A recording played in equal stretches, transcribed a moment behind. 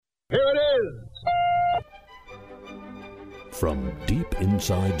Here it is! From deep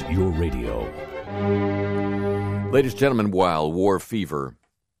inside your radio. Ladies and gentlemen, while war fever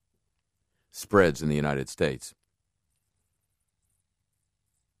spreads in the United States,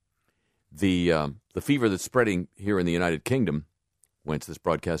 the fever that's spreading here in the United Kingdom, whence this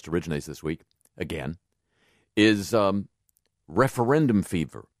broadcast originates this week, again, is referendum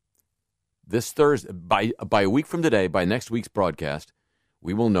fever. This Thursday, by a week from today, by next week's broadcast,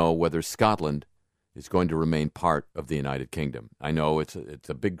 we will know whether Scotland is going to remain part of the United Kingdom. I know it's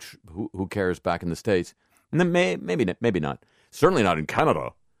a big who cares back in the States, and then maybe not. Certainly not in Canada.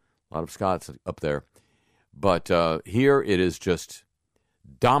 A lot of Scots up there, but here it is just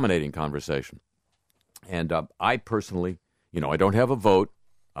dominating conversation. And I personally, I don't have a vote,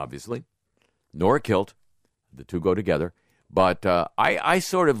 obviously, nor a kilt. The two go together. But I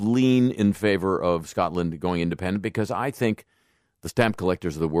sort of lean in favor of Scotland going independent because I think the stamp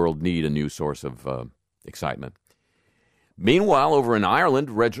collectors of the world need a new source of excitement. Meanwhile, over in Ireland,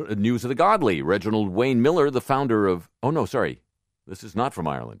 news of the godly. Reginald Wayne Miller, the founder of... Oh, no, sorry. This is not from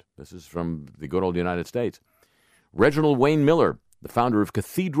Ireland. This is from the good old United States. Reginald Wayne Miller, the founder of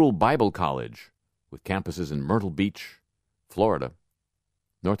Cathedral Bible College, with campuses in Myrtle Beach, Florida.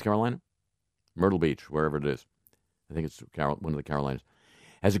 North Carolina? Myrtle Beach, wherever it is. I think it's one of the Carolinas.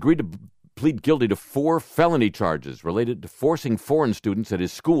 Has agreed to plead guilty to 4 felony charges related to forcing foreign students at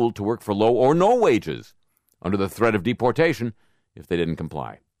his school to work for low or no wages under the threat of deportation if they didn't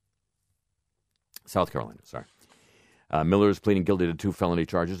comply. South Carolina, sorry. Miller is pleading guilty to 2 felony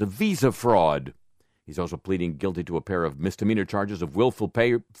charges of visa fraud. He's also pleading guilty to a pair of misdemeanor charges of willful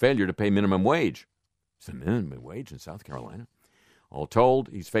failure to pay minimum wage. It's a minimum wage in South Carolina. All told,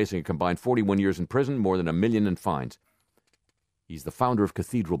 he's facing a combined 41 years in prison, more than $1 million in fines. He's the founder of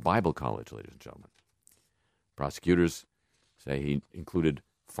Cathedral Bible College, ladies and gentlemen. Prosecutors say he included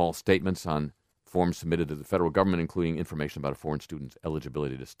false statements on forms submitted to the federal government, including information about a foreign student's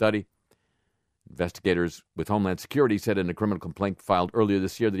eligibility to study. Investigators with Homeland Security said in a criminal complaint filed earlier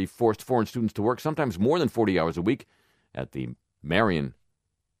this year that he forced foreign students to work sometimes more than 40 hours a week at the Marion,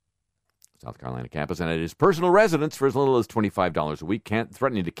 South Carolina campus and at his personal residence for as little as $25 a week,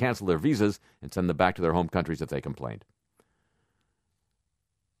 threatening to cancel their visas and send them back to their home countries if they complained.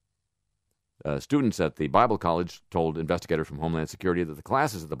 Students at the Bible College told investigators from Homeland Security that the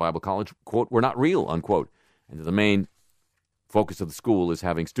classes at the Bible College, quote, were not real, unquote, and that the main focus of the school is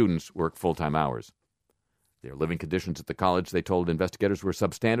having students work full-time hours. Their living conditions at the college, they told investigators, were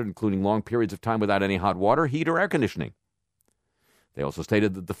substandard, including long periods of time without any hot water, heat, or air conditioning. They also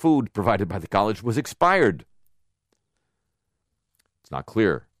stated that the food provided by the college was expired. It's not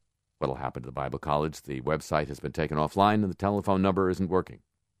clear what will happen to the Bible College. The website has been taken offline, and the telephone number isn't working.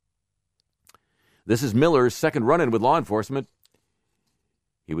 This is Miller's second run-in with law enforcement.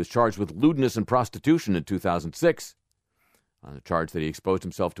 He was charged with lewdness and prostitution in 2006 on the charge that he exposed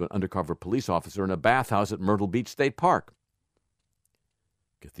himself to an undercover police officer in a bathhouse at Myrtle Beach State Park.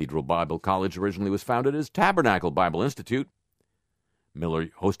 Cathedral Bible College originally was founded as Tabernacle Bible Institute. Miller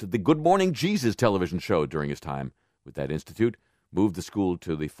hosted the Good Morning Jesus television show during his time with that institute, moved the school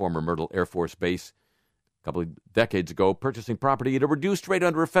to the former Myrtle Air Force Base a couple of decades ago, purchasing property at a reduced rate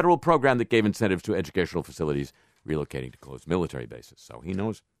under a federal program that gave incentives to educational facilities relocating to closed military bases. So he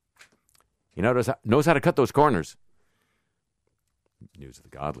knows how to cut those corners. News of the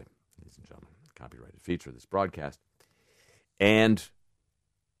godly, ladies and gentlemen, copyrighted feature of this broadcast. And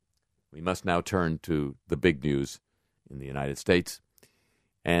we must now turn to the big news in the United States.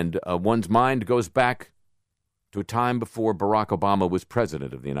 And one's mind goes back to a time before Barack Obama was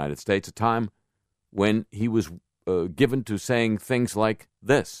president of the United States, a time when he was given to saying things like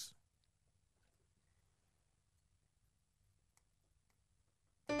this.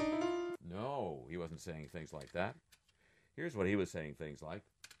 No, he wasn't saying things like that. Here's what he was saying things like.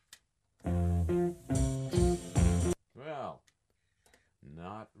 Well,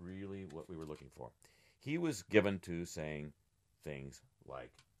 not really what we were looking for. He was given to saying things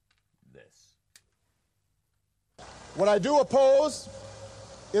like this. What I do oppose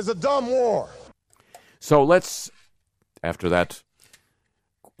is a dumb war. So let's, after that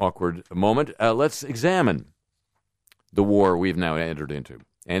awkward moment, let's examine the war we've now entered into.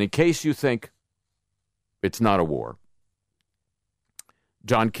 And in case you think it's not a war,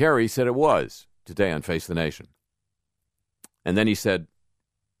 John Kerry said it was today on Face the Nation. And then he said,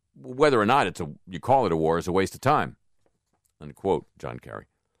 whether or not you call it a war is a waste of time. Unquote, John Kerry.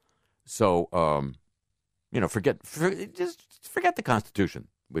 So, just forget the Constitution,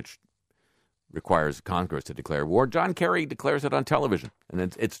 which requires Congress to declare war. John Kerry declares it on television, and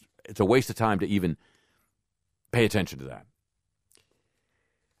it's a waste of time to even pay attention to that.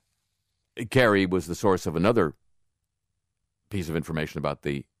 Kerry was the source of another piece of information about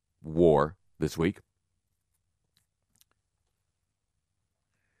the war this week.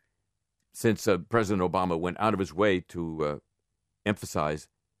 Since President Obama went out of his way to emphasize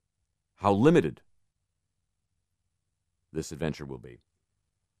how limited this adventure will be.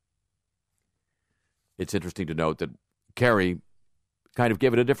 It's interesting to note that Kerry kind of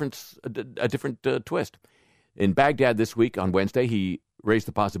gave it a different twist. In Baghdad this week, on Wednesday, he raised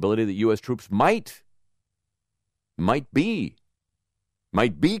the possibility that U.S. troops might be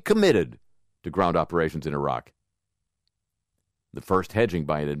committed to ground operations in Iraq. The first hedging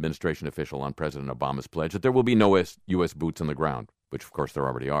by an administration official on President Obama's pledge that there will be no U.S. boots on the ground, which, of course, there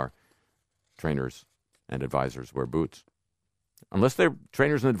already are. Trainers and advisors wear boots. Unless they're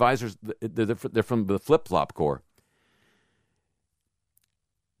trainers and advisors, they're from the flip-flop corps.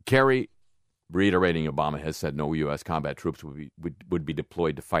 Kerry, reiterating Obama, has said no U.S. combat troops would be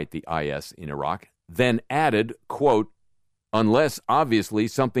deployed to fight the IS in Iraq, then added, quote, unless, obviously,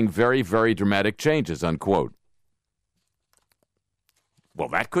 something very, very dramatic changes, unquote. Well,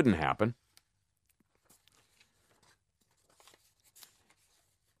 that couldn't happen.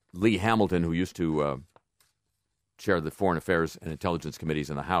 Lee Hamilton, who used to chair the Foreign Affairs and Intelligence Committees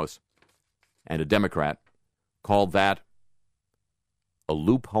in the House, and a Democrat, called that a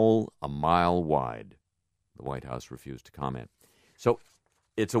loophole a mile wide. The White House refused to comment. So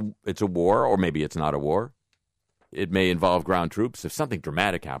it's a war, or maybe it's not a war. It may involve ground troops. If something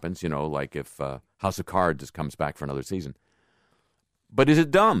dramatic happens, like if House of Cards just comes back for another season. But is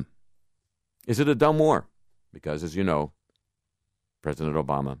it dumb? Is it a dumb war? Because, as you know, President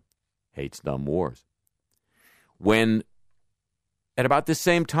Obama hates dumb wars. When, at about this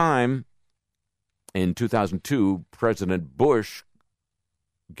same time, in 2002, President Bush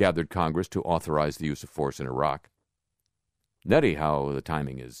gathered Congress to authorize the use of force in Iraq. Nutty how the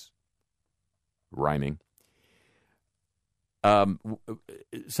timing is rhyming.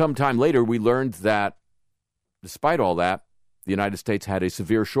 Sometime later, we learned that, despite all that, the United States had a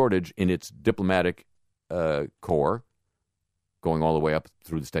severe shortage in its diplomatic corps, going all the way up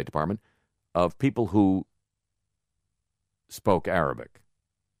through the State Department, of people who spoke Arabic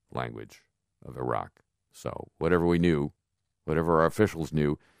language of Iraq. So whatever we knew, whatever our officials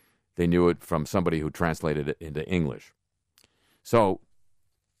knew, they knew it from somebody who translated it into English. So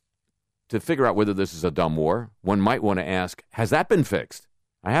to figure out whether this is a dumb war, one might want to ask, has that been fixed?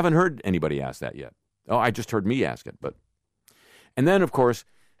 I haven't heard anybody ask that yet. Oh, I just heard me ask it, but... And then, of course,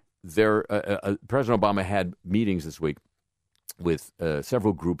 President Obama had meetings this week with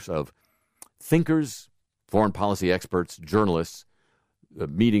several groups of thinkers, foreign policy experts, journalists,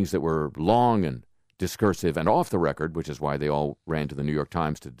 meetings that were long and discursive and off the record, which is why they all ran to the New York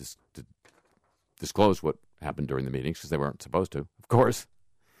Times to disclose what happened during the meetings, because they weren't supposed to, of course.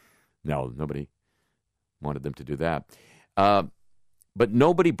 No, nobody wanted them to do that. But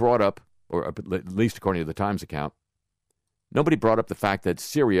nobody brought up, or at least according to the Times account, nobody brought up the fact that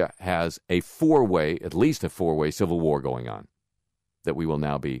Syria has at least a four-way civil war going on, that we will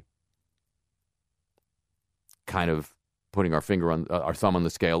now be kind of putting our thumb on the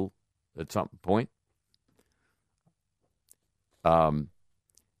scale at some point.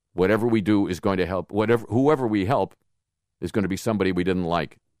 Whatever we do is going to help. Whoever we help is going to be somebody we didn't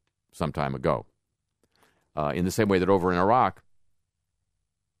like some time ago. In the same way that over in Iraq,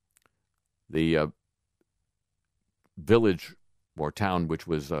 the village or town which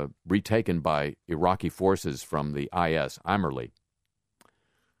was retaken by Iraqi forces from the IS, Amerli.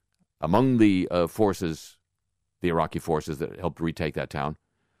 Among the forces, the Iraqi forces that helped retake that town,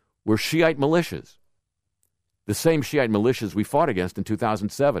 were Shiite militias. The same Shiite militias we fought against in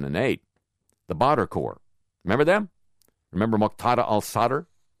 2007 and 2008, the Badr Corps. Remember them? Remember Muqtada al-Sadr?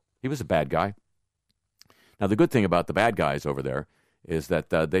 He was a bad guy. Now, the good thing about the bad guys over there is that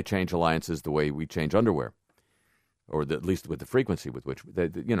they change alliances the way we change underwear, or at least with the frequency with which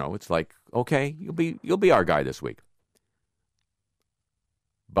it's like, okay, you'll be our guy this week.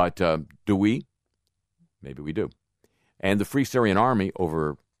 But do we? Maybe we do. And the Free Syrian Army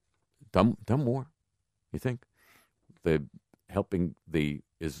over dumb war, you think? Helping the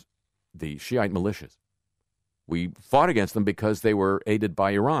Shiite militias. We fought against them because they were aided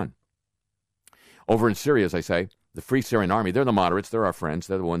by Iran. Over in Syria, as I say, the Free Syrian Army, they're the moderates, they're our friends,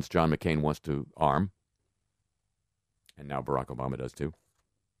 they're the ones John McCain wants to arm. And now Barack Obama does too.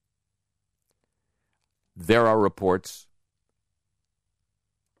 There are reports,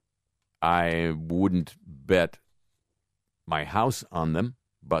 I wouldn't bet my house on them,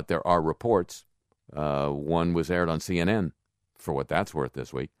 but there are reports, one was aired on CNN, for what that's worth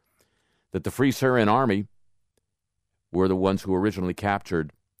this week, that the Free Syrian Army were the ones who originally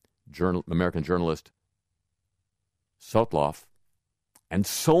captured American journalist Sotloff and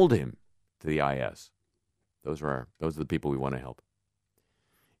sold him to the IS. Those are the people we want to help.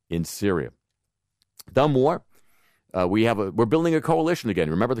 In Syria. Dumb war. We're building a coalition again.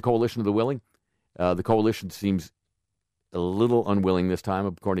 Remember the coalition of the willing? The coalition seems a little unwilling this time,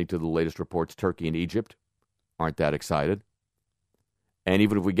 according to the latest reports. Turkey and Egypt aren't that excited. And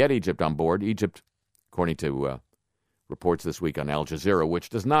even if we get Egypt on board, Egypt, according to reports this week on Al Jazeera, which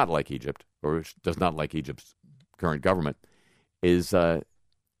does not like Egypt, or which does not like Egypt's current government, is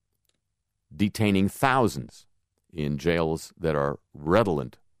detaining thousands in jails that are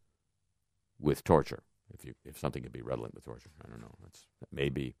redolent with torture. If something could be redolent with torture, I don't know. That may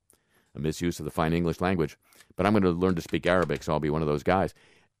be a misuse of the fine English language. But I'm going to learn to speak Arabic, so I'll be one of those guys.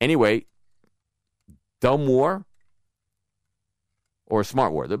 Anyway, dumb war or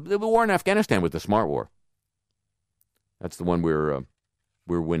smart war? The war in Afghanistan was the smart war. That's the one we're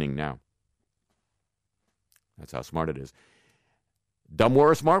winning now. That's how smart it is. Dumb war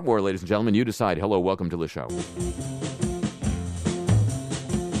or smart war, ladies and gentlemen, you decide. Hello, welcome to the show.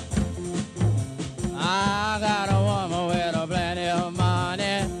 I got a woman with a plenty of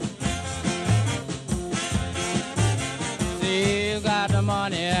money. She's got the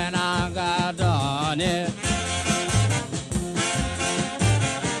money and I got the honey.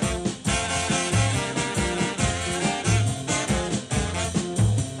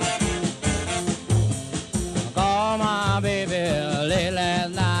 I called my baby late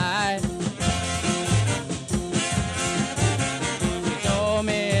last night. She told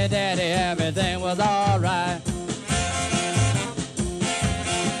me, Daddy, everything was all right.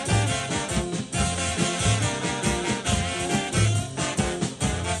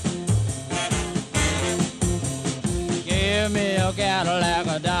 Give me a Cadillac,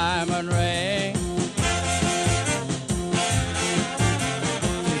 a diamond ring.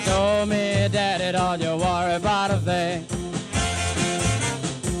 She told me, Daddy, don't you worry about a thing.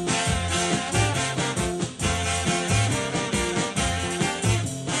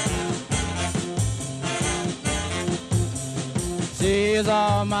 She's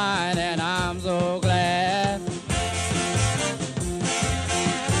all mine and I'm so glad.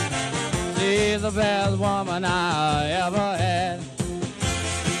 She's the best woman I ever had.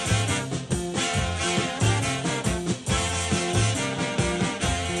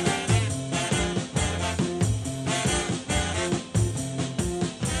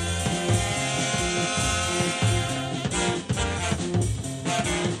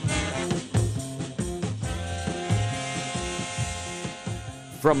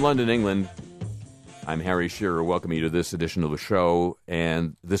 From London, England, I'm Harry Shearer. Welcome you to this edition of the show.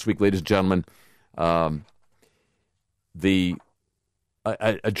 And this week, ladies and gentlemen, a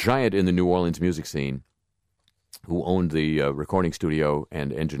giant in the New Orleans music scene who owned the recording studio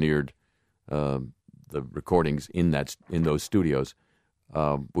and engineered the recordings in those studios,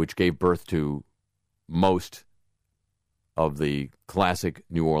 which gave birth to most of the classic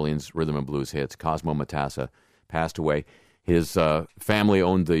New Orleans rhythm and blues hits. Cosmo Matassa passed away. His family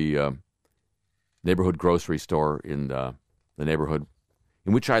owned the neighborhood grocery store in the neighborhood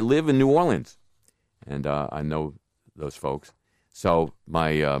in which I live in New Orleans, and I know those folks. So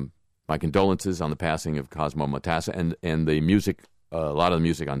my condolences on the passing of Cosmo Matassa, and the music. A lot of the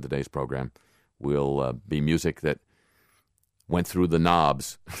music on today's program will be music that went through the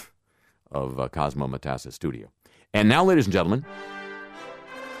knobs of Cosmo Matassa's studio. And now, ladies and gentlemen,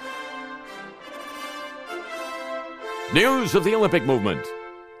 news of the Olympic movement.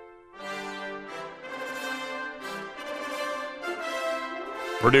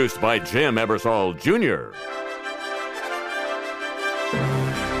 Produced by Jim Ebersol Jr.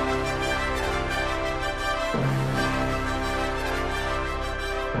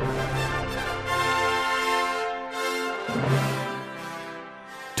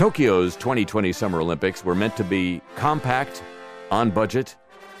 Tokyo's 2020 Summer Olympics were meant to be compact, on budget,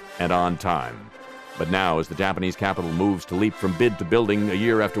 and on time. But now, as the Japanese capital moves to leap from bid to building a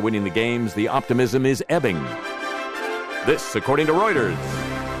year after winning the Games, the optimism is ebbing. This, according to Reuters.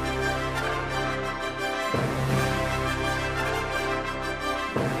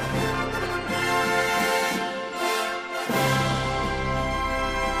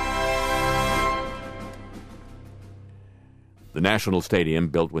 The National Stadium,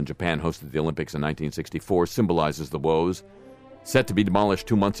 built when Japan hosted the Olympics in 1964, symbolizes the woes. Set to be demolished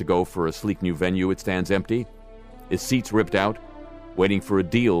 2 months ago for a sleek new venue, it stands empty, its seats ripped out, waiting for a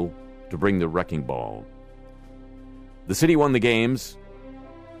deal to bring the wrecking ball. The city won the Games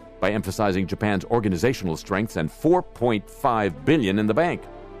by emphasizing Japan's organizational strengths and $4.5 billion in the bank.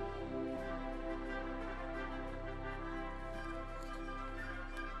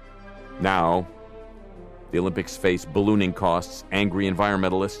 Now, the Olympics face ballooning costs, angry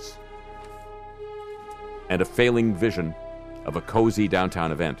environmentalists, and a failing vision of a cozy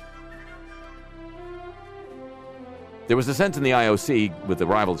downtown event. There was a sense in the IOC, with the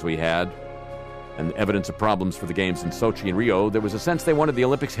rivals we had, and evidence of problems for the games in Sochi and Rio, there was a sense they wanted the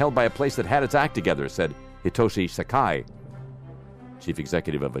Olympics held by a place that had its act together, said Hitoshi Sakai, chief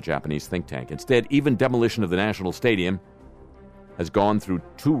executive of a Japanese think tank. Instead, even demolition of the National Stadium has gone through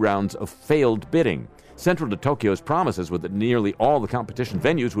 2 rounds of failed bidding. Central to Tokyo's promises were that nearly all the competition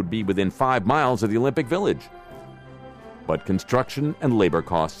venues would be within 5 miles of the Olympic Village. But construction and labor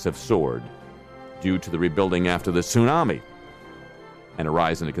costs have soared due to the rebuilding after the tsunami and a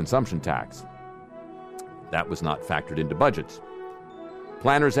rise in the consumption tax. That was not factored into budgets.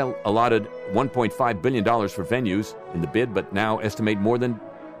 Planners allotted $1.5 billion for venues in the bid, but now estimate more than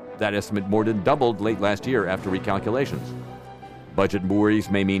doubled late last year after recalculations. Budget worries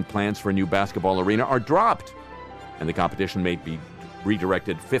may mean plans for a new basketball arena are dropped, and the competition may be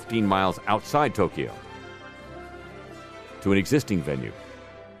redirected 15 miles outside Tokyo to an existing venue.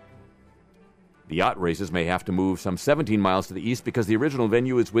 The yacht races may have to move some 17 miles to the east because the original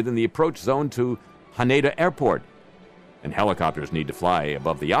venue is within the approach zone to Haneda Airport, and helicopters need to fly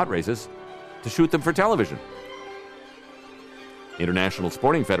above the yacht races to shoot them for television. International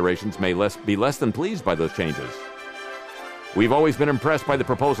sporting federations may be less than pleased by those changes. We've always been impressed by the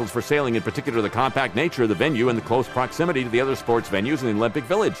proposals for sailing, in particular the compact nature of the venue and the close proximity to the other sports venues in the Olympic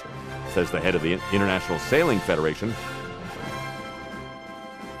Village, says the head of the International Sailing Federation.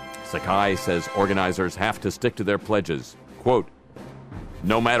 Sakai says organizers have to stick to their pledges. Quote,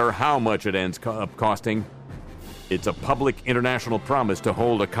 "No matter how much it ends up costing, it's a public international promise to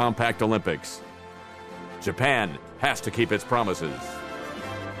hold a compact Olympics. Japan has to keep its promises."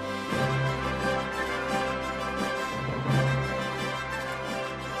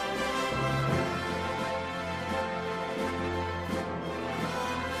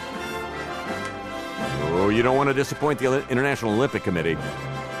 Oh, you don't want to disappoint the International Olympic Committee.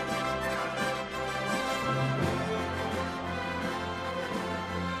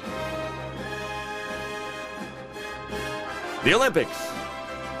 The Olympics.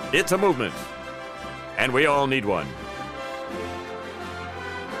 It's a movement, and we all need one.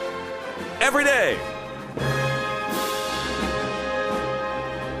 Every day.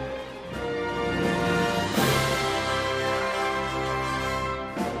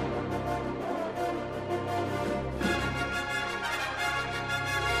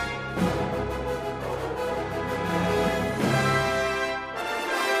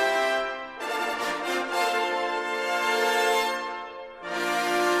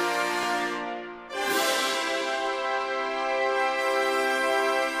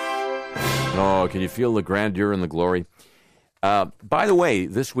 Oh, can you feel the grandeur and the glory? By the way,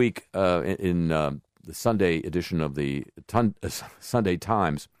 this week in the Sunday edition of the Sunday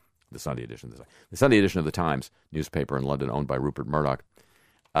Times, the Sunday edition of the Times newspaper in London, owned by Rupert Murdoch,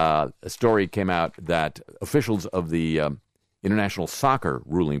 a story came out that officials of the international soccer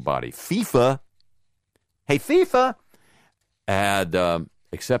ruling body, FIFA, had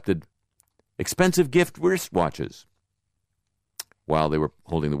accepted expensive gift wristwatches while they were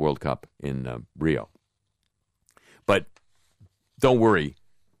holding the World Cup in Rio. But don't worry,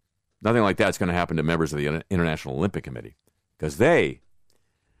 nothing like that's going to happen to members of the International Olympic Committee, because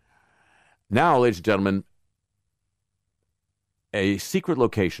now, ladies and gentlemen, a secret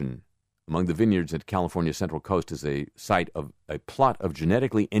location among the vineyards at California's Central Coast is a site of a plot of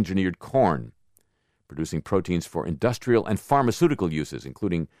genetically engineered corn, producing proteins for industrial and pharmaceutical uses,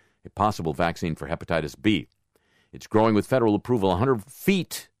 including a possible vaccine for hepatitis B. It's growing with federal approval 100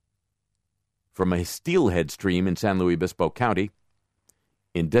 feet from a steelhead stream in San Luis Obispo County,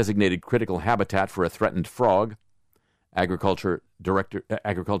 in designated critical habitat for a threatened frog. Agricultural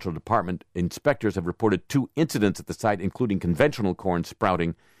Department inspectors have reported 2 incidents at the site, including conventional corn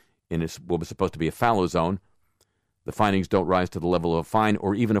sprouting in what was supposed to be a fallow zone. The findings don't rise to the level of a fine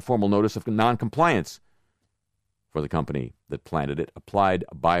or even a formal notice of noncompliance for the company that planted it, Applied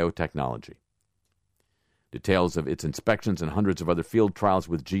Biotechnology. Details of its inspections and hundreds of other field trials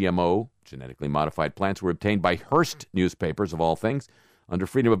with GMO, genetically modified plants, were obtained by Hearst newspapers, of all things, under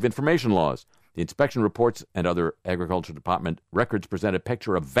Freedom of Information laws. The inspection reports and other Agriculture Department records present a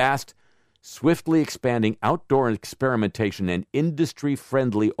picture of vast, swiftly expanding outdoor experimentation and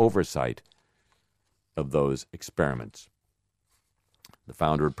industry-friendly oversight of those experiments. The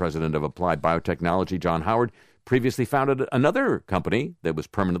founder and president of Applied Biotechnology, John Howard, previously founded another company that was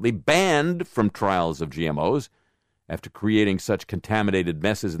permanently banned from trials of GMOs after creating such contaminated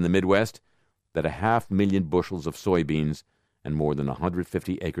messes in the Midwest that 500,000 bushels of soybeans and more than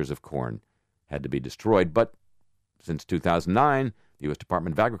 150 acres of corn had to be destroyed. But since 2009, the U.S.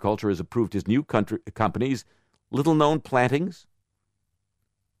 Department of Agriculture has approved his new company's little-known plantings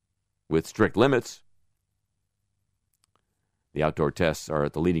with strict limits. The outdoor tests are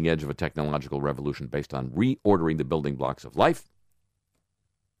at the leading edge of a technological revolution based on reordering the building blocks of life.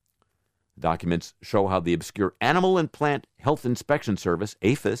 Documents show how the obscure Animal and Plant Health Inspection Service,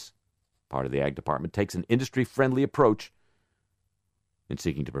 APHIS, part of the Ag Department, takes an industry-friendly approach in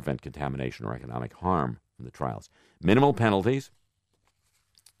seeking to prevent contamination or economic harm from the trials. Minimal penalties,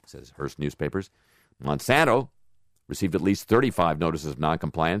 says Hearst Newspapers. Monsanto received at least 35 notices of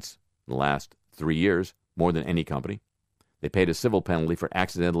noncompliance in the last 3 years, more than any company. They paid a civil penalty for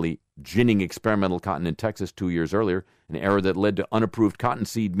accidentally ginning experimental cotton in Texas 2 years earlier, an error that led to unapproved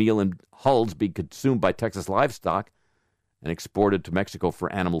cottonseed meal in hulls being consumed by Texas livestock and exported to Mexico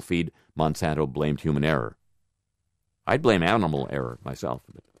for animal feed. Monsanto blamed human error. I'd blame animal error myself,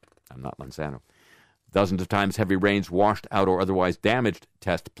 but I'm not Monsanto. Dozens of times heavy rains washed out or otherwise damaged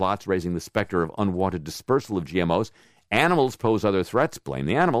test plots, raising the specter of unwanted dispersal of GMOs. Animals pose other threats. Blame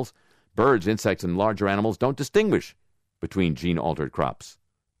the animals. Birds, insects, and larger animals don't distinguish between gene-altered crops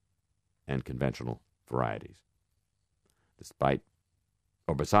and conventional varieties.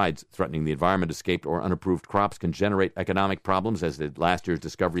 Besides threatening the environment, escaped or unapproved crops can generate economic problems, as did last year's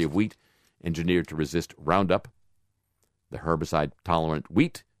discovery of wheat engineered to resist Roundup. The herbicide-tolerant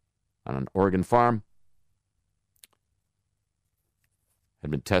wheat on an Oregon farm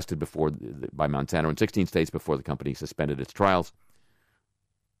had been tested by Monsanto in 16 states before the company suspended its trials.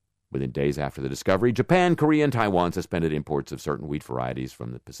 Within days after the discovery, Japan, Korea, and Taiwan suspended imports of certain wheat varieties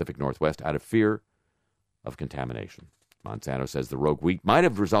from the Pacific Northwest out of fear of contamination. Monsanto says the rogue wheat might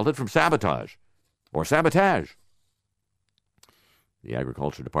have resulted from sabotage. The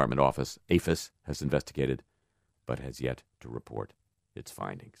Agriculture Department office, APHIS, has investigated, but has yet to report its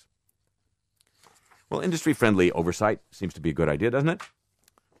findings. Well, industry-friendly oversight seems to be a good idea, doesn't it?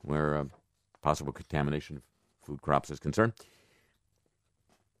 Where possible contamination of food crops is concerned.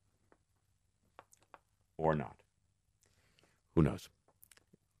 Or not. Who knows?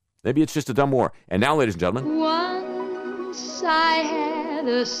 Maybe it's just a dumb war. And now, ladies and gentlemen. Once I had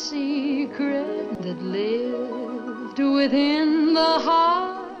a secret that lived within the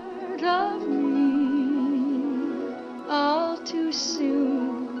heart of me. All too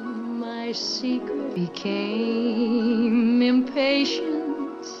soon my secret became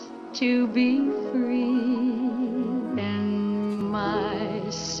impatient to be free. And my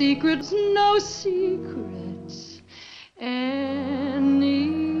secret's no secret anymore.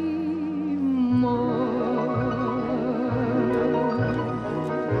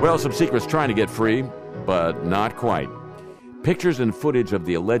 Well, some secrets trying to get free, but not quite. Pictures and footage of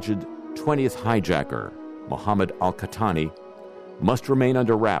the alleged 20th hijacker, Mohammed al-Qahtani, must remain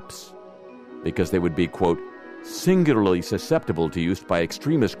under wraps because they would be, quote, singularly susceptible to use by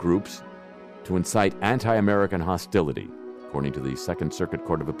extremist groups to incite anti-American hostility, according to the Second Circuit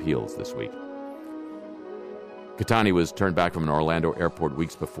Court of Appeals this week. Qahtani was turned back from an Orlando airport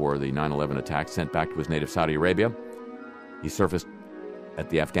weeks before the 9/11 attack, sent back to his native Saudi Arabia. He surfaced at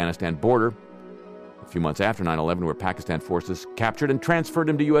the Afghanistan border a few months after 9/11, where Pakistan forces captured and transferred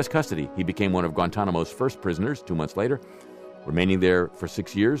him to U.S. custody. He became one of Guantanamo's first prisoners 2 months later, remaining there for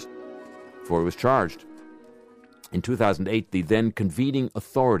 6 years before he was charged. In 2008, the then convening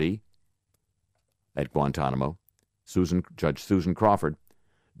authority at Guantanamo, Judge Susan Crawford,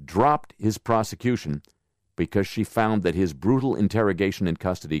 dropped his prosecution because she found that his brutal interrogation in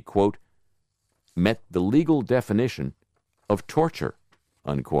custody, quote, met the legal definition of torture,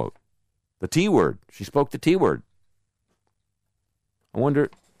 unquote. The T word. She spoke the T word. I wonder,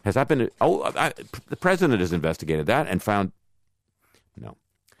 has that been... the president has investigated that and found... No.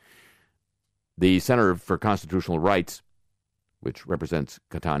 The Center for Constitutional Rights, which represents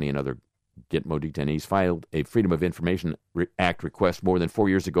Qahtani and other Gitmo detainees, filed a Freedom of Information Act request more than 4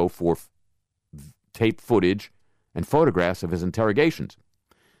 years ago for tape footage and photographs of his interrogations.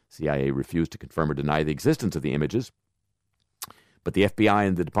 CIA refused to confirm or deny the existence of the images, but the FBI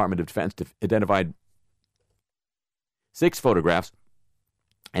and the Department of Defense identified 6 photographs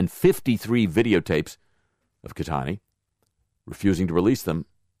and 53 videotapes of Qahtani, refusing to release them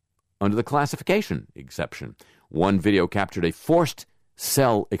under the classification exception. One video captured a forced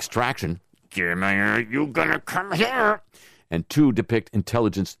cell extraction. Jimmy, you gonna come here? And 2 depict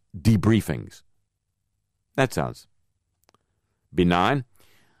intelligence debriefings. That sounds benign.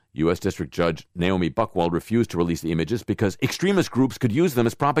 U.S. District Judge Naomi Buchwald refused to release the images because extremist groups could use them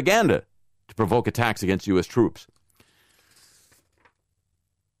as propaganda to provoke attacks against U.S. troops.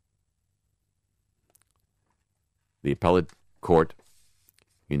 The appellate court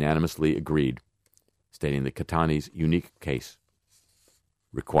unanimously agreed, stating that Katani's unique case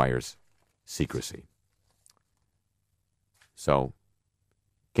requires secrecy. So,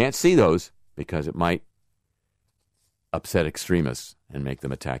 can't see those because it might upset extremists and make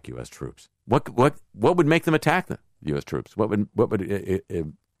them attack U.S. troops. What would make them attack the U.S. troops? What would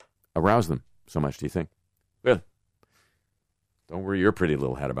arouse them so much, do you think? Well, don't worry your pretty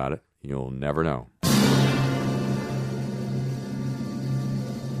little head about it. You'll never know.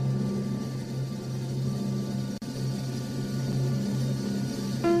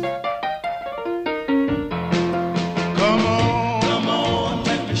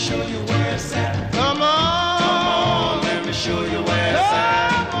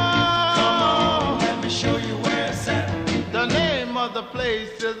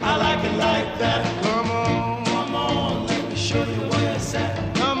 I like it like that. Come on, let me show you where it's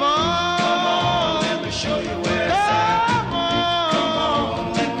at. Come on, let me show you where it's at. Come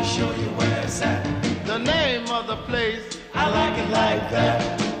on, let me show you where it's at. The name of the place, I like it like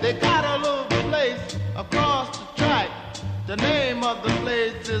that. They got a little place across the track. The name of the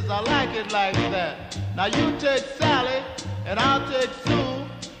place is I like it like that. Now you take Sally and I'll take Sue,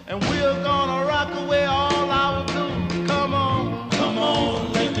 and we're gonna rock away all our blues. Come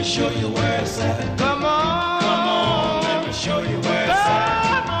on, let me show you where it's at. Come on, let me show you where it's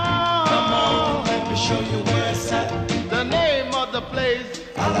at. Come on, let me show you where it's at. The name of the place,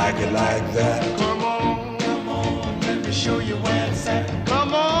 I like it like that. Come on, let me show you where it's at.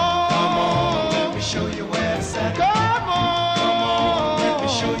 Come on, let me show you where it's at. Come on, let me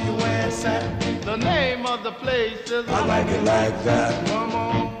show you where it's at. The name of the place is I like it like that. Come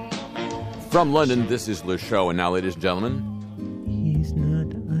on. From London, this is Le Show, and now, ladies and gentlemen, he's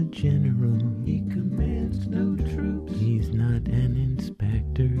not a general. He commands no troops. He's not an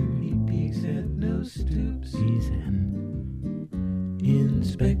inspector. He peeks at no stoops. He's an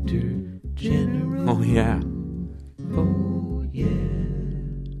inspector general. oh yeah. Oh, yeah.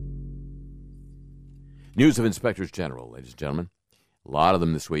 News of Inspectors General, ladies and gentlemen. A lot of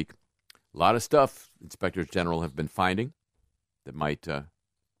them this week. A lot of stuff Inspectors General have been finding that might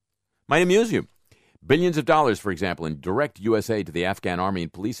amuse you. Billions of dollars, for example, in direct U.S. aid to the Afghan army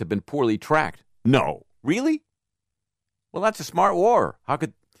and police have been poorly tracked. No. Really? Well, that's a smart war. How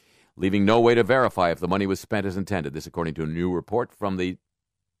could... Leaving no way to verify if the money was spent as intended. This according to a new report from the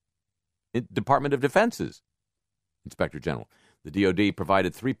Department of Defense's Inspector General. The DoD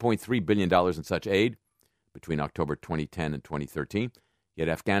provided $3.3 billion in such aid between October 2010 and 2013. Yet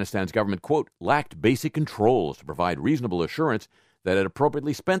Afghanistan's government, quote, lacked basic controls to provide reasonable assurance that it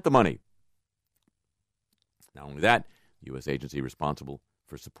appropriately spent the money. Not only that, the U.S. agency responsible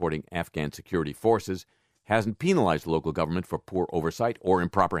for supporting Afghan security forces hasn't penalized the local government for poor oversight or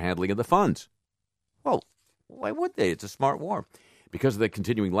improper handling of the funds. Well, why would they? It's a smart war. Because of the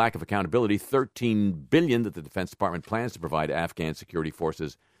continuing lack of accountability, $13 billion that the Defense Department plans to provide Afghan security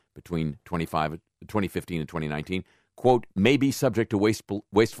forces between 2015 and 2019, quote, may be subject to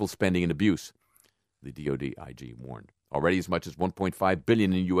wasteful spending and abuse, the DoD IG warned. Already as much as $1.5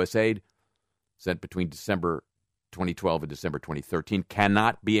 billion in U.S. aid sent between December 2012 and December 2013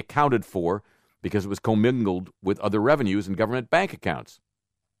 cannot be accounted for because it was commingled with other revenues and government bank accounts.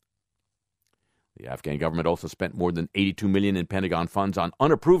 The Afghan government also spent more than $82 million in Pentagon funds on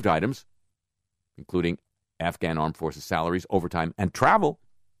unapproved items, including Afghan armed forces salaries, overtime, and travel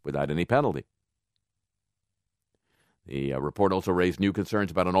without any penalty. The report also raised new concerns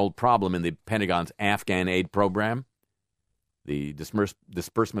about an old problem in the Pentagon's Afghan aid program, the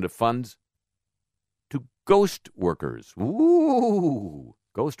disbursement of funds to ghost workers. Ooh,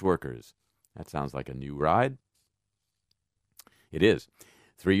 ghost workers. That sounds like a new ride. It is.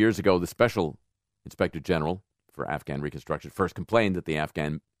 3 years ago, the Special Inspector General for Afghan Reconstruction first complained that the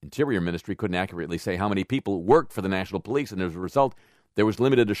Afghan Interior Ministry couldn't accurately say how many people worked for the National Police, and as a result, there was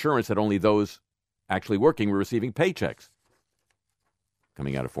limited assurance that only those actually working were receiving paychecks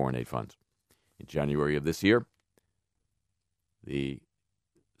coming out of foreign aid funds. In January of this year, the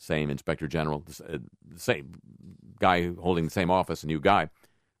same Inspector General, the same guy holding the same office, a new guy,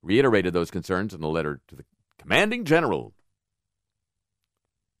 reiterated those concerns in a letter to the Commanding General.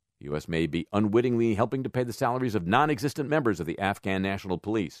 The U.S. may be unwittingly helping to pay the salaries of non-existent members of the Afghan National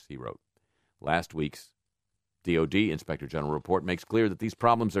Police, he wrote. Last week's DoD Inspector General report makes clear that these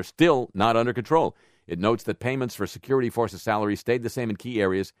problems are still not under control. It notes that payments for security forces salaries stayed the same in key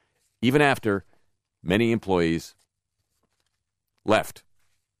areas even after many employees left.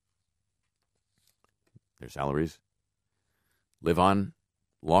 Their salaries live on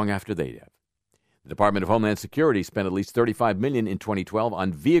long after they have. The Department of Homeland Security spent at least $35 million in 2012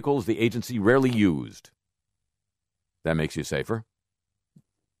 on vehicles the agency rarely used. that makes you safer.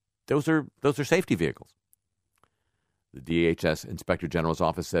 Those are safety vehicles. The DHS Inspector General's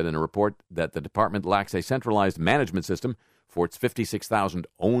office said in a report that the department lacks a centralized management system for its 56,000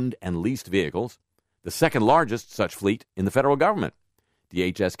 owned and leased vehicles, the second largest such fleet in the federal government.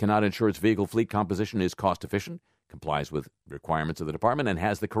 DHS cannot ensure its vehicle fleet composition is cost efficient, complies with requirements of the department, and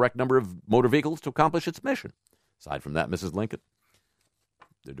has the correct number of motor vehicles to accomplish its mission. Aside from that, Mrs. Lincoln,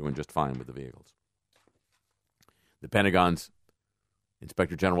 they're doing just fine with the vehicles. The Pentagon's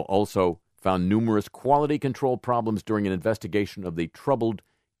Inspector General also found numerous quality control problems during an investigation of the troubled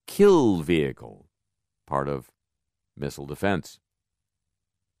kill vehicle, part of missile defense.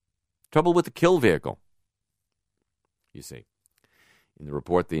 Trouble with the kill vehicle, you see. In the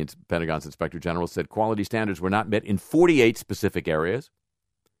report, the Pentagon's Inspector General said quality standards were not met in 48 specific areas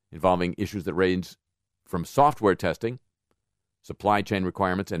involving issues that range from software testing, supply chain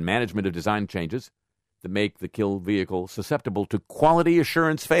requirements, and management of design changes that make the kill vehicle susceptible to quality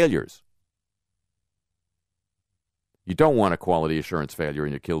assurance failures. You don't want a quality assurance failure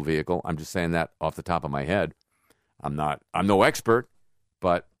in your kill vehicle. I'm just saying that off the top of my head. I'm no expert,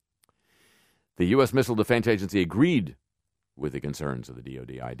 but the U.S. Missile Defense Agency agreed with the concerns of the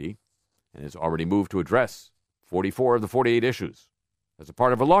DoD-ID and has already moved to address 44 of the 48 issues as a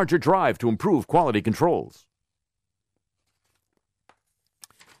part of a larger drive to improve quality controls.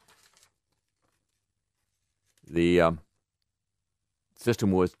 The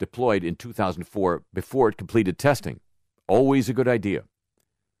system was deployed in 2004 before it completed testing. Always a good idea.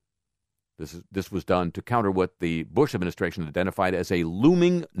 This was done to counter what the Bush administration identified as a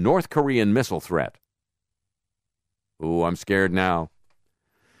looming North Korean missile threat. Ooh, I'm scared now.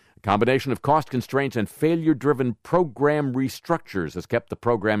 A combination of cost constraints and failure-driven program restructures has kept the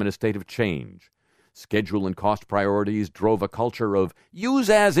program in a state of change. Schedule and cost priorities drove a culture of use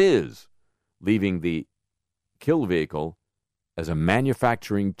as is, leaving the kill vehicle as a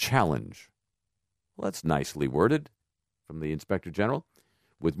manufacturing challenge. Well, that's nicely worded from the Inspector General.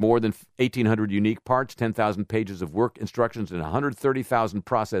 With more than 1,800 unique parts, 10,000 pages of work instructions, and 130,000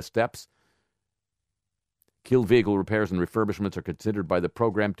 process steps, kill vehicle repairs and refurbishments are considered by the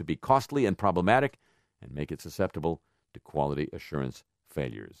program to be costly and problematic and make it susceptible to quality assurance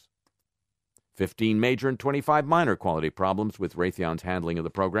failures. 15 major and 25 minor quality problems with Raytheon's handling of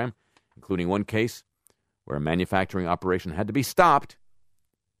the program, including one case where a manufacturing operation had to be stopped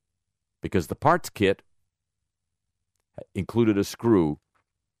because the parts kit included a screw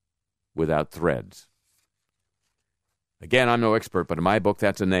without threads. Again, I'm no expert, but in my book,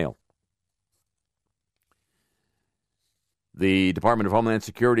 that's a nail. The Department of Homeland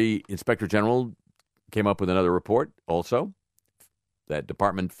Security Inspector General came up with another report also. That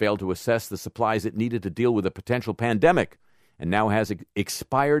department failed to assess the supplies it needed to deal with a potential pandemic and now has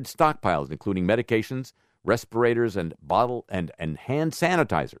expired stockpiles, including medications, respirators, and bottle and hand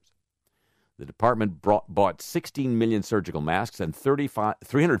sanitizers. The department bought 16 million surgical masks and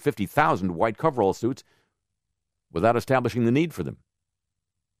 350,000 white coverall suits without establishing the need for them,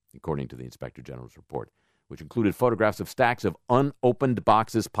 according to the Inspector General's report, which included photographs of stacks of unopened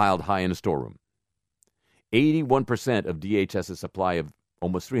boxes piled high in a storeroom. 81% of DHS's supply of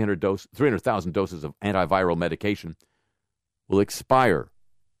almost 300,000 doses of antiviral medication will expire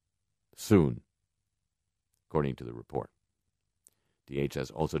soon, according to the report.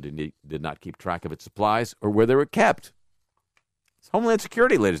 DHS also did not keep track of its supplies or where they were kept. It's Homeland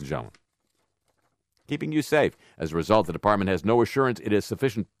Security, ladies and gentlemen, keeping you safe. As a result, the department has no assurance it has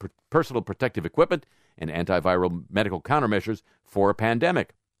sufficient personal protective equipment and antiviral medical countermeasures for a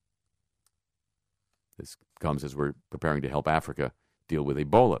pandemic. This comes as we're preparing to help Africa deal with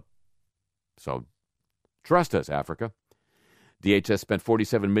Ebola. So trust us, Africa. DHS spent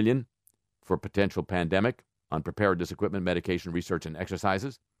 $47 million for a potential pandemic on preparedness equipment, medication, research, and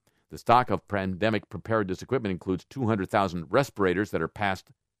exercises. The stock of pandemic preparedness equipment includes 200,000 respirators that are past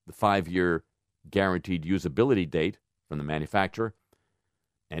the 5-year guaranteed usability date from the manufacturer,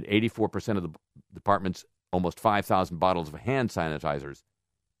 and 84% of the department's almost 5,000 bottles of hand sanitizers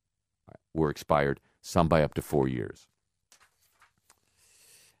were expired, some by up to 4 years.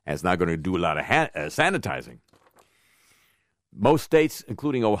 And it's not going to do a lot of sanitizing. Most states,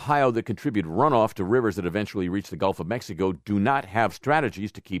 including Ohio, that contribute runoff to rivers that eventually reach the Gulf of Mexico do not have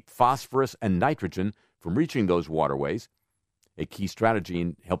strategies to keep phosphorus and nitrogen from reaching those waterways, a key strategy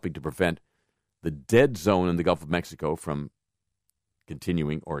in helping to prevent the dead zone in the Gulf of Mexico from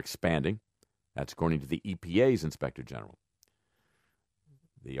continuing or expanding. That's according to the EPA's Inspector General.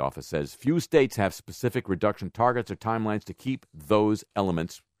 The office says few states have specific reduction targets or timelines to keep those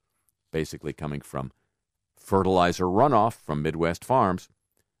elements, basically coming from fertilizer runoff from Midwest farms,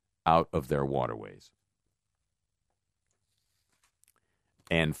 out of their waterways.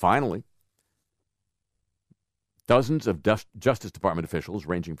 And finally, dozens of Justice Department officials,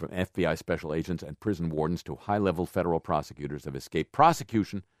 ranging from FBI special agents and prison wardens to high-level federal prosecutors, have escaped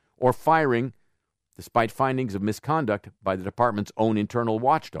prosecution or firing despite findings of misconduct by the department's own internal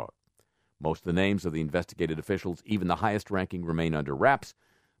watchdog. Most of the names of the investigated officials, even the highest ranking, remain under wraps,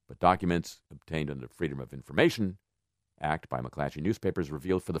 but documents obtained under the Freedom of Information Act by McClatchy newspapers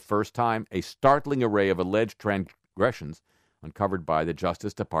revealed for the first time a startling array of alleged transgressions uncovered by the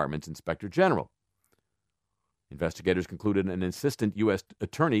Justice Department's Inspector General. Investigators concluded an assistant U.S.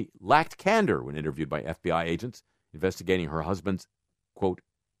 attorney lacked candor when interviewed by FBI agents investigating her husband's, quote,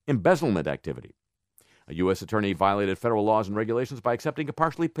 embezzlement activity. A U.S. attorney violated federal laws and regulations by accepting a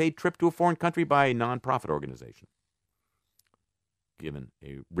partially paid trip to a foreign country by a nonprofit organization. Given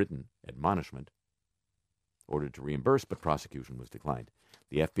a written admonishment, ordered to reimburse, but prosecution was declined.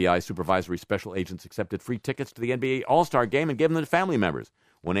 The FBI supervisory special agents accepted free tickets to the NBA All-Star Game and gave them to family members.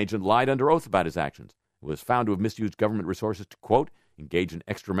 One agent lied under oath about his actions. He was found to have misused government resources to, quote, engage in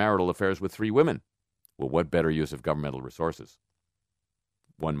extramarital affairs with 3 women. Well, what better use of governmental resources?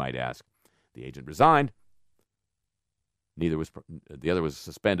 One might ask. The agent resigned. The other was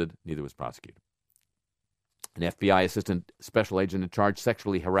suspended. Neither was prosecuted. An FBI assistant special agent in charge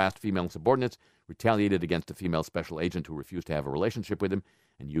sexually harassed female subordinates, retaliated against a female special agent who refused to have a relationship with him,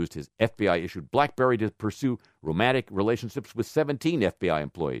 and used his FBI-issued BlackBerry to pursue romantic relationships with 17 FBI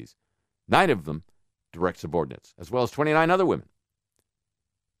employees, 9 of them direct subordinates, as well as 29 other women.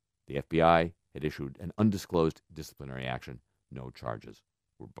 The FBI had issued an undisclosed disciplinary action. No charges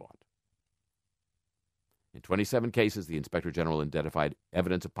were brought. In 27 cases, the Inspector General identified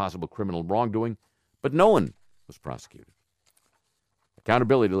evidence of possible criminal wrongdoing, but no one was prosecuted.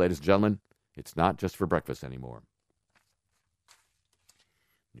 Accountability, ladies and gentlemen, it's not just for breakfast anymore.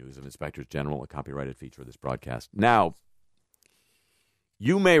 News of Inspectors General, a copyrighted feature of this broadcast. Now,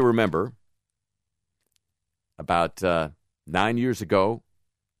 you may remember about 9 years ago,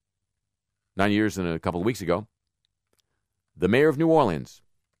 9 years and a couple of weeks ago, the mayor of New Orleans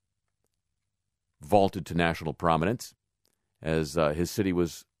vaulted to national prominence as his city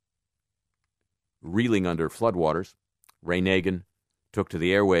was reeling under floodwaters. Ray Nagin took to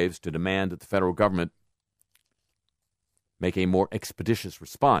the airwaves to demand that the federal government make a more expeditious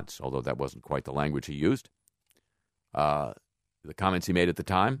response, although that wasn't quite the language he used. The comments he made at the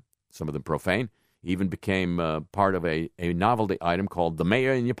time, some of them profane, even became part of a novelty item called The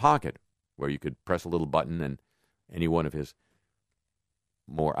Mayor in Your Pocket, where you could press a little button and any one of his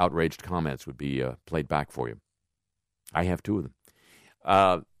more outraged comments would be played back for you. I have 2 of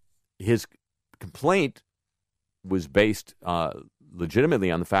them. His complaint was based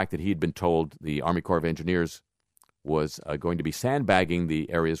legitimately on the fact that he had been told the Army Corps of Engineers was going to be sandbagging the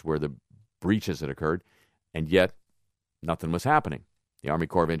areas where the breaches had occurred, and yet nothing was happening. The Army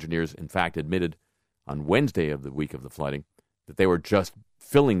Corps of Engineers, in fact, admitted on Wednesday of the week of the flooding that they were just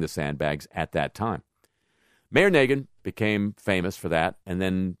filling the sandbags at that time. Mayor Nagin became famous for that, and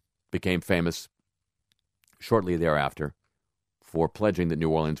then became famous shortly thereafter for pledging that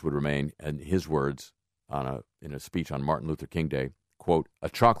New Orleans would remain, in his words, in a speech on Martin Luther King Day, quote, a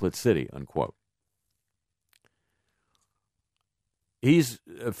chocolate city, unquote. He's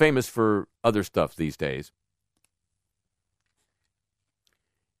famous for other stuff these days.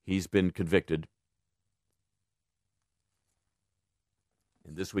 He's been convicted.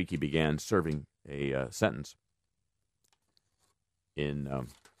 And this week he began serving a sentence in...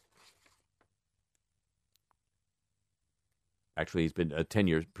 actually, he's been a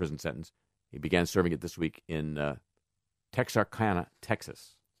 10-year prison sentence. He began serving it this week in Texarkana,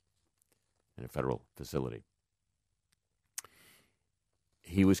 Texas, in a federal facility.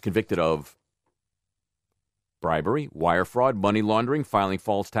 He was convicted of bribery, wire fraud, money laundering, filing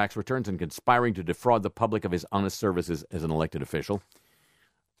false tax returns, and conspiring to defraud the public of his honest services as an elected official.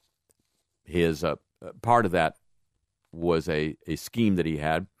 His part of that was a scheme that he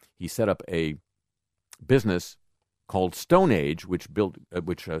had. He set up a business called Stone Age, which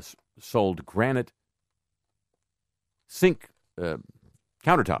sold granite sink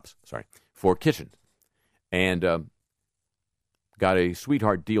countertops, for kitchens, and got a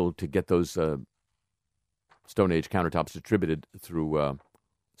sweetheart deal to get those Stone Age countertops distributed through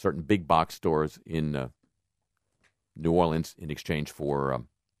certain big box stores in New Orleans in exchange for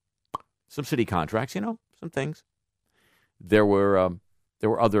some city contracts, some things. There were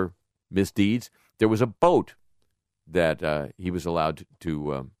other misdeeds. There was a boat that he was allowed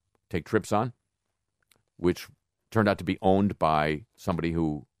to take trips on, which turned out to be owned by somebody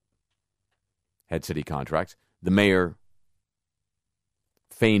who had city contracts. The mayor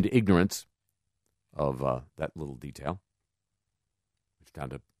feigned ignorance of that little detail. which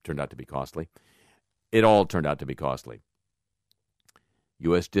turned out to be costly. It all turned out to be costly.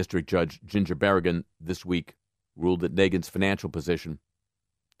 U.S. District Judge Ginger Berrigan this week ruled that Nagin's financial position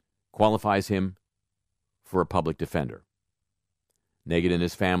qualifies him for a public defender. Nagin and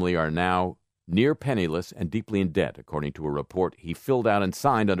his family are now near penniless and deeply in debt, according to a report he filled out and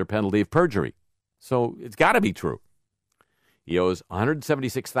signed under penalty of perjury. So it's got to be true. He owes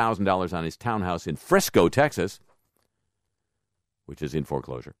 $176,000 on his townhouse in Frisco, Texas, which is in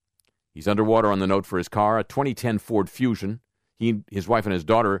foreclosure. He's underwater on the note for his car, a 2010 Ford Fusion. His wife and his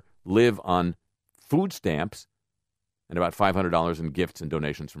daughter live on food stamps and about $500 in gifts and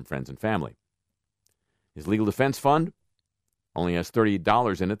donations from friends and family. His legal defense fund only has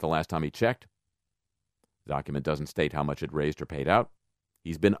 $30 in it the last time he checked. The document doesn't state how much it raised or paid out.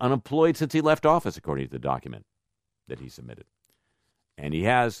 He's been unemployed since he left office, according to the document that he submitted. And he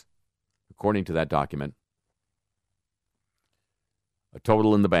has, according to that document, a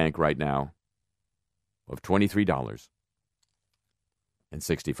total in the bank right now of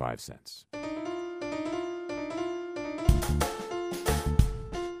 $23.65.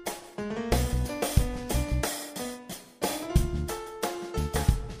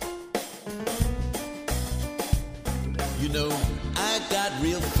 You know, I got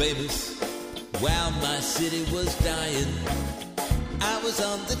real famous while my city was dying. I was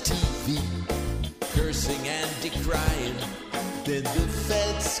on the TV, cursing and decrying. Then the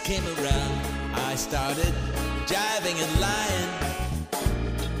feds came around. I started jiving and lying.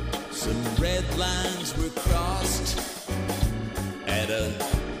 Some red lines were crossed at a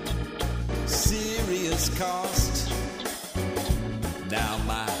serious cost. Now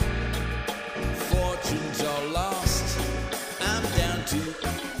my fortunes are lost. I'm down to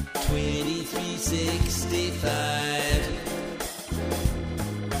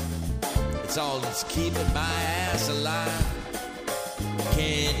 $23.65. It's all that's keeping my ass alive.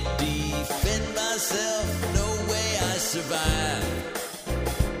 Can't defend myself, no way I survive.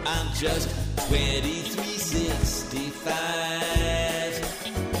 I'm just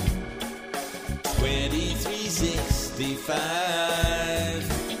 $23.65.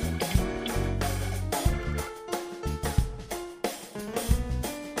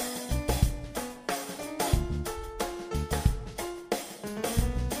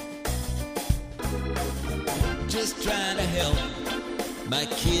 Just trying to help my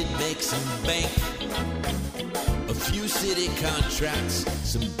kid make some bank. A few city contracts,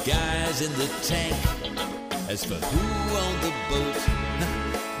 some guys in the tank. As for who owned the boat,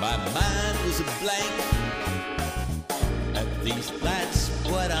 my mind was a blank. At least that's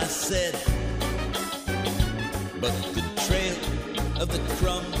what I said. But the trail of the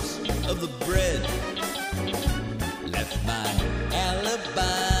crumbs of the bread left my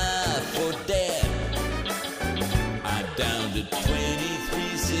alibi for dead. I'm down to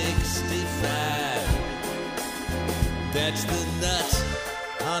 $23.65. That's the nut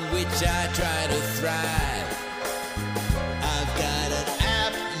on which I try to thrive. I've got an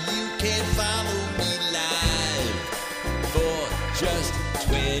app, you can follow me live for just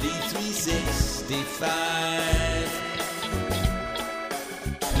 $23.65.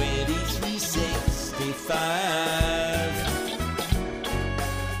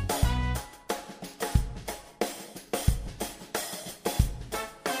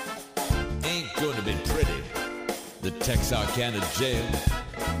 Ain't gonna be pretty. The Texarkana jail,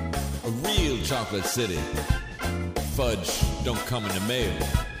 a real chocolate city. Fudge don't come in the mail.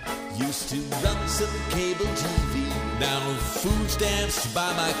 Used to run some cable TV, now food stamps to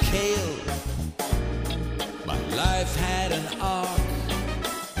buy my kale. My life had an arc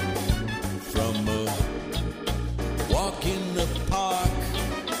from a walk in the park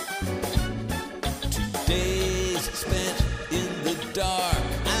to days spent in the dark.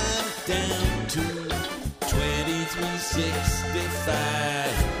 I'm down to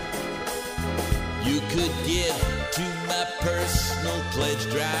 $23.65. You could give to my personal pledge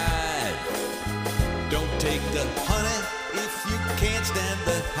drive. Don't take the honey if you can't stand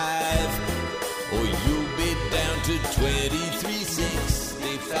the hive, or you'll be down to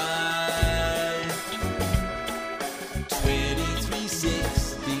 $23.65.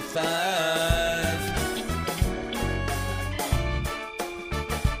 $23.65.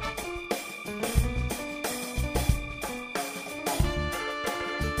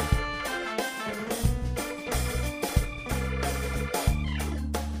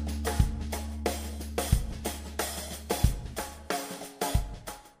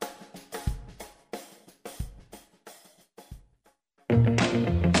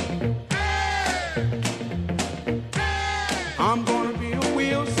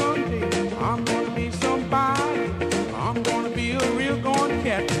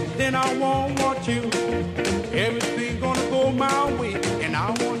 then I won't want you. Everything's gonna go my way, and I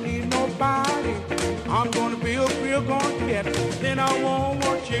won't need nobody. I'm gonna be a real gonna get, then I won't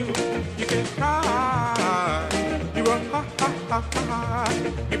want you. You can cry, you run ha ha ha ha.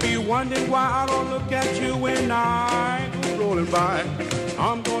 You be wondering why I don't look at you when I go rolling by.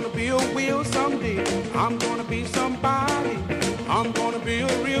 I'm gonna be a wheel someday. I'm gonna be somebody. I'm gonna be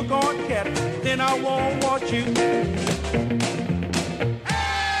a real gone cat, then I won't want you.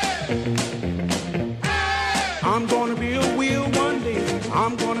 I'm gonna be a wheel one day.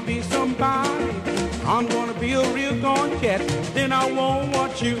 I'm gonna be somebody. I'm gonna be a real gone cat, then I won't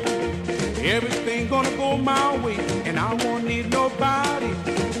want you. Everything's gonna go my way, and I won't need nobody.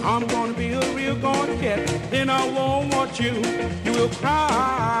 I'm gonna be a real gone cat, then I won't want you. You will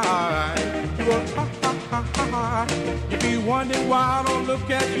cry, you will ha ha ha ha ha. You be wondering why I don't look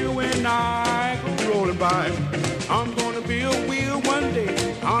at you when I go rolling by. I'm gonna be a wheel one day.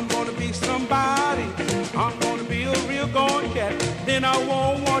 I'm gonna be somebody. I'm gonna be a real gone cat, then I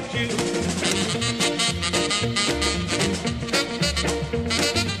won't want you.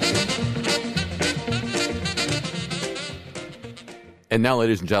 And now,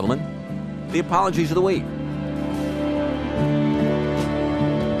 ladies and gentlemen, the apologies of the week.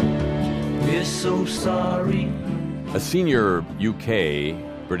 We're so sorry. A senior UK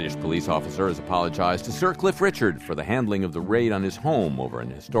British police officer has apologized to Sir Cliff Richard for the handling of the raid on his home over an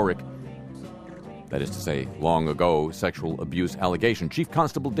historic, that is to say, long ago, sexual abuse allegation. Chief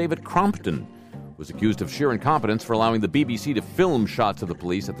Constable David Crompton was accused of sheer incompetence for allowing the BBC to film shots of the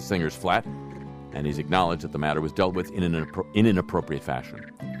police at the singer's flat, and he's acknowledged that the matter was dealt with in an inappropriate fashion.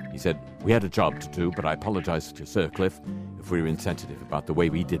 He said, "We had a job to do, but I apologize to Sir Cliff if we were insensitive about the way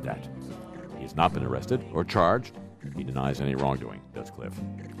we did that." He has not been arrested or charged. He denies any wrongdoing, does Cliff.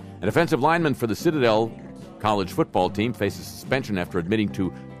 An offensive lineman for the Citadel college football team faces suspension after admitting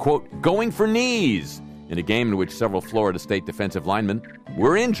to, quote, going for knees in a game in which several Florida State defensive linemen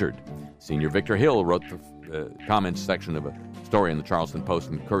were injured. Senior Victor Hill wrote the comments section of a story in the Charleston Post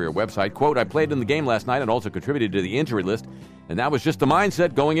and Courier website, quote, "I played in the game last night and also contributed to the injury list, and that was just the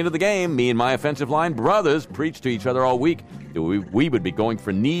mindset going into the game. Me and my offensive line brothers preached to each other all week that we would be going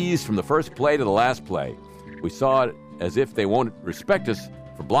for knees from the first play to the last play. We saw it as if they won't respect us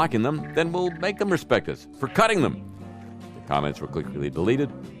for blocking them, then we'll make them respect us for cutting them." The comments were quickly deleted,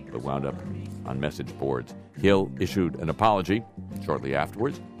 but wound up on message boards. Hill issued an apology shortly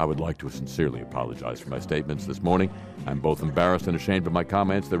afterwards. "I would like to sincerely apologize for my statements this morning. I'm both embarrassed and ashamed of my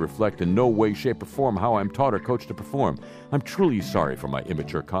comments. They reflect in no way, shape, or form how I'm taught or coached to perform. I'm truly sorry for my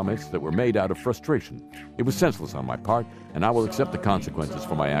immature comments that were made out of frustration. It was senseless on my part, and I will accept the consequences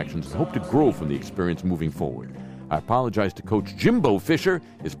for my actions and hope to grow from the experience moving forward. I apologize to Coach Jimbo Fisher,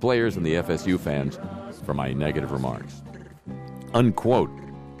 his players, and the FSU fans for my negative remarks." Unquote.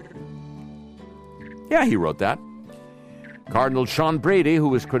 Yeah, he wrote that. Cardinal Sean Brady, who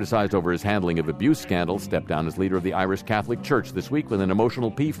was criticized over his handling of abuse scandals, stepped down as leader of the Irish Catholic Church this week with an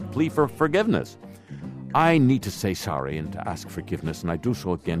emotional plea for forgiveness. "I need to say sorry and to ask forgiveness, and I do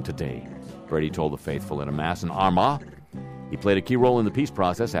so again today," Brady told the faithful at a mass in Armagh. He played a key role in the peace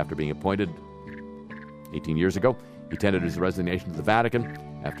process after being appointed 18 years ago. He tendered his resignation to the Vatican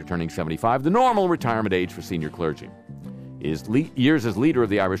after turning 75, the normal retirement age for senior clergy. His years as leader of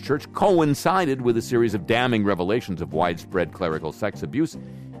the Irish Church coincided with a series of damning revelations of widespread clerical sex abuse.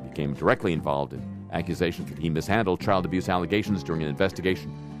 He became directly involved in accusations that he mishandled child abuse allegations during an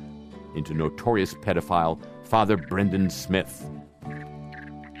investigation into notorious pedophile Father Brendan Smith.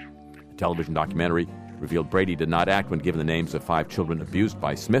 A television documentary revealed Brady did not act when given the names of 5 children abused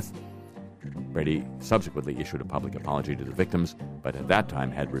by Smith. Brady subsequently issued a public apology to the victims, but at that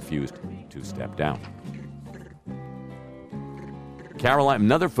time had refused to step down.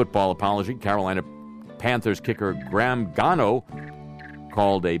 Another football apology. Carolina Panthers kicker Graham Gano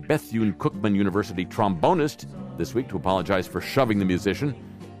called a Bethune-Cookman University trombonist this week to apologize for shoving the musician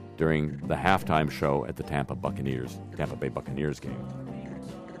during the halftime show at the Tampa Bay Buccaneers game.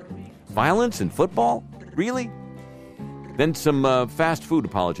 Violence in football? Really? Then some fast food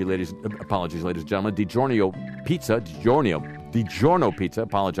apologies, ladies and gentlemen. DiGiorno Pizza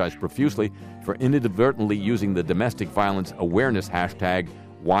apologized profusely for inadvertently using the domestic violence awareness hashtag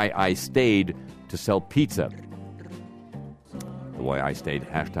 #WhyIStayed to sell pizza. The #WhyIStayed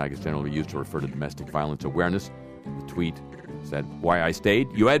hashtag is generally used to refer to domestic violence awareness. The tweet said, "Why I stayed?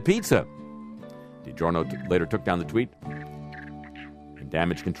 You had pizza." DiGiorno later took down the tweet. In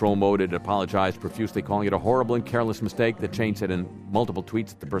damage control mode, it apologized profusely, calling it a horrible and careless mistake. The chain said in multiple tweets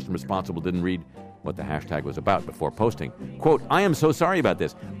that the person responsible didn't read what the hashtag was about before posting. Quote, "I am so sorry about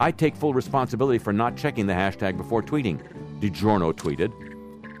this. I take full responsibility for not checking the hashtag before tweeting," DiGiorno tweeted.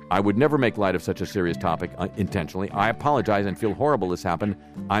 I would never make light of such a serious topic intentionally. I apologize and feel horrible this happened.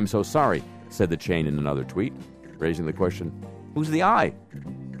 I'm so sorry, said the chain in another tweet, raising the question, who's the I?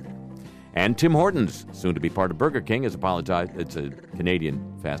 And Tim Hortons, soon to be part of Burger King, has apologized. It's a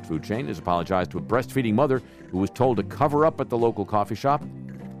Canadian fast food chain, has apologized to a breastfeeding mother who was told to cover up at the local coffee shop.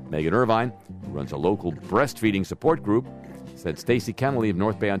 Megan Irvine, who runs a local breastfeeding support group, said Stacey Kennelly of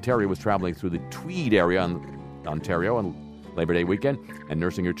North Bay, Ontario, was traveling through the Tweed area in Ontario on Labor Day weekend and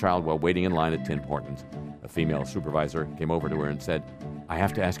nursing her child while waiting in line at Tim Hortons. A female supervisor came over to her and said, I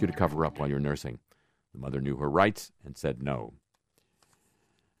have to ask you to cover up while you're nursing. The mother knew her rights and said no.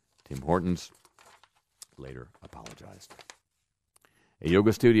 Tim Hortons later apologized. A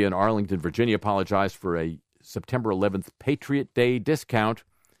yoga studio in Arlington, Virginia apologized for a September 11th Patriot Day discount.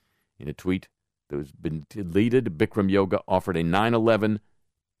 In a tweet that has been deleted, Bikram Yoga offered a 9/11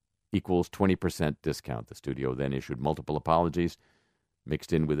 equals 20% discount. The studio then issued multiple apologies,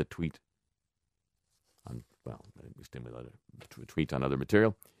 mixed in with a tweet on other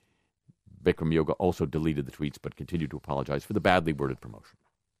material. Bikram Yoga also deleted the tweets but continued to apologize for the badly worded promotion.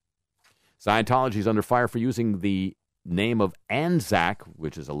 Scientology is under fire for using the name of Anzac,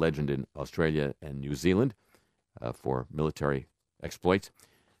 which is a legend in Australia and New Zealand, for military exploits,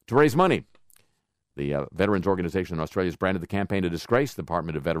 to raise money. The Veterans Organization in Australia has branded the campaign a disgrace. The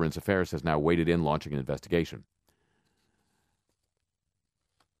Department of Veterans Affairs has now waded in, launching an investigation.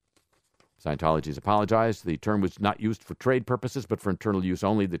 Scientology has apologized. The term was not used for trade purposes, but for internal use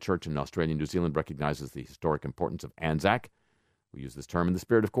only. The church in Australia and New Zealand recognizes the historic importance of Anzac. We use this term in the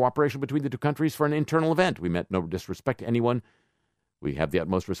spirit of cooperation between the two countries for an internal event. We meant no disrespect to anyone. We have the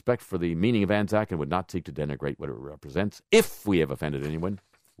utmost respect for the meaning of Anzac and would not seek to denigrate what it represents. If we have offended anyone,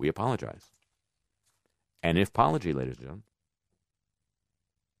 we apologize. An if-apology, ladies and gentlemen.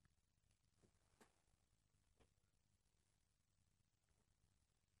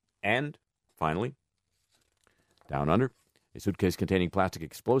 And, finally, down under, a suitcase containing plastic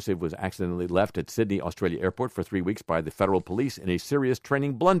explosive was accidentally left at Sydney, Australia Airport for 3 weeks by the federal police in a serious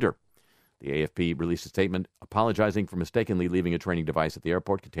training blunder. The AFP released a statement apologizing for mistakenly leaving a training device at the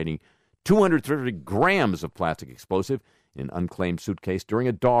airport containing 230 grams of plastic explosive in an unclaimed suitcase during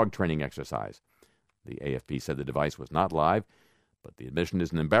a dog training exercise. The AFP said the device was not live, but the admission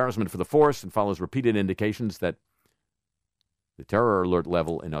is an embarrassment for the force and follows repeated indications that the terror alert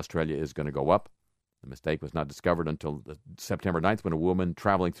level in Australia is going to go up. The mistake was not discovered until September 9th when a woman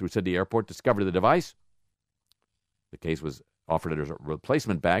traveling through Sydney Airport discovered the device. The case was offered as a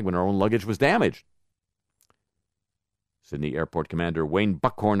replacement bag when her own luggage was damaged. Sydney Airport Commander Wayne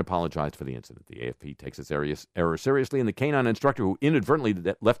Buckhorn apologized for the incident. The AFP takes its error seriously, and the canine instructor who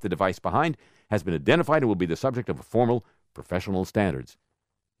inadvertently left the device behind has been identified and will be the subject of a formal professional standards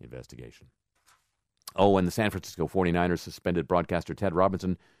investigation. Oh, and the San Francisco 49ers suspended broadcaster Ted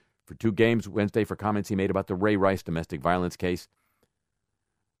Robinson for 2 games Wednesday for comments he made about the Ray Rice domestic violence case.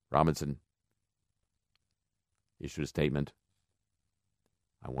 Robinson issued a statement.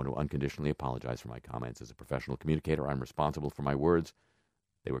 I want to unconditionally apologize for my comments. As a professional communicator, I'm responsible for my words.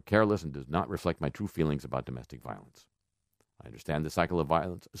 They were careless and does not reflect my true feelings about domestic violence. I understand the cycle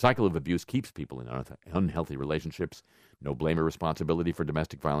of abuse keeps people in unhealthy relationships. No blame or responsibility for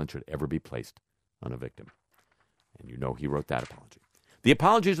domestic violence should ever be placed on a victim. And you know he wrote that apology. The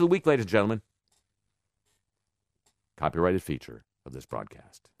apologies of the week, ladies and gentlemen. Copyrighted feature of this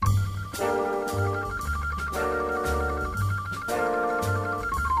broadcast.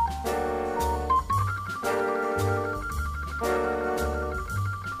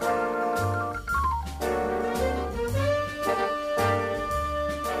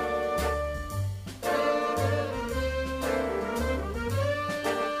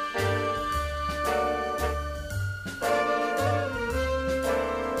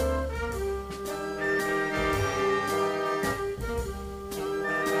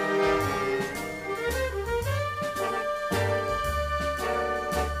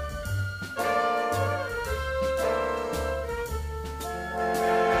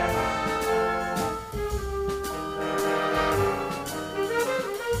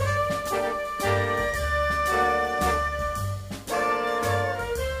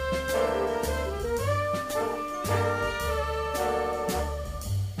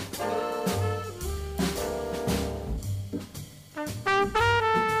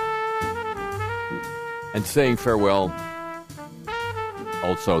 And saying farewell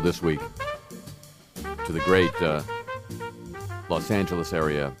also this week to the great Los Angeles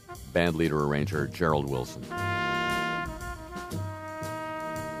area band leader arranger Gerald Wilson.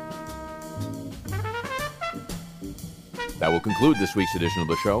 That will conclude this week's edition of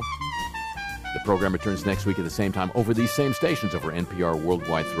the show. The program returns next week at the same time over these same stations, over NPR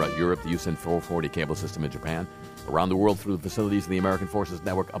worldwide throughout Europe, the USEN 440 cable system in Japan, around the world through the facilities of the American Forces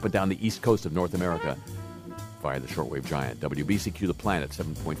Network up and down the east coast of North America via the shortwave giant, WBCQ The Planet,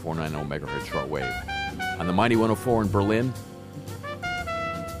 7.490 megahertz shortwave. On the Mighty 104 in Berlin,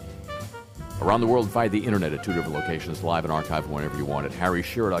 around the world via the internet at 2 different locations, live and archived whenever you want at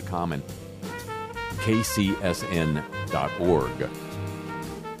harryshearer.com and kcsn.org.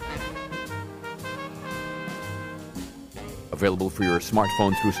 Available for your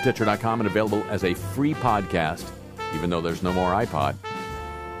smartphone through Stitcher.com and available as a free podcast, even though there's no more iPod,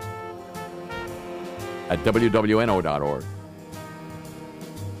 at wwno.org.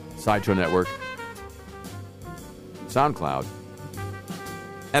 Sideshow Network, SoundCloud,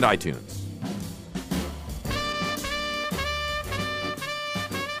 and iTunes.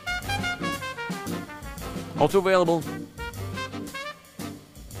 Also available.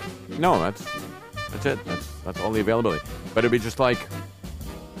 No, that's it. That's all the availability. But it'd be just like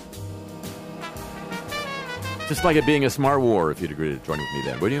it being a smart war if you'd agree to join with me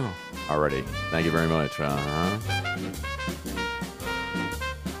then, would you? Alrighty. Thank you very much.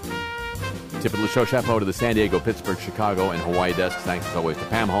 Tip of the show, chapeau to the San Diego, Pittsburgh, Chicago, and Hawaii desks. Thanks as always to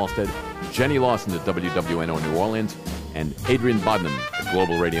Pam Halstead, Jenny Lawson at WWNO New Orleans, and Adrian Bodnam at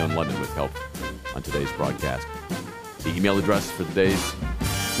Global Radio in London with help on today's broadcast. The email address for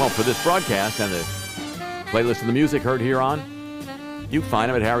for this broadcast and the playlist of the music heard here on, you can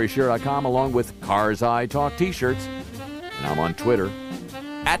find them at harryshearer.com along with Cars I Talk t-shirts. And I'm on Twitter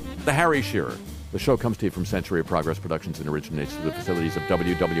at The Harry Shearer. The show comes to you from Century of Progress Productions and originates through the facilities of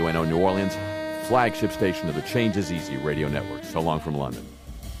WWNO New Orleans, flagship station of the Change is Easy radio network. So long from London.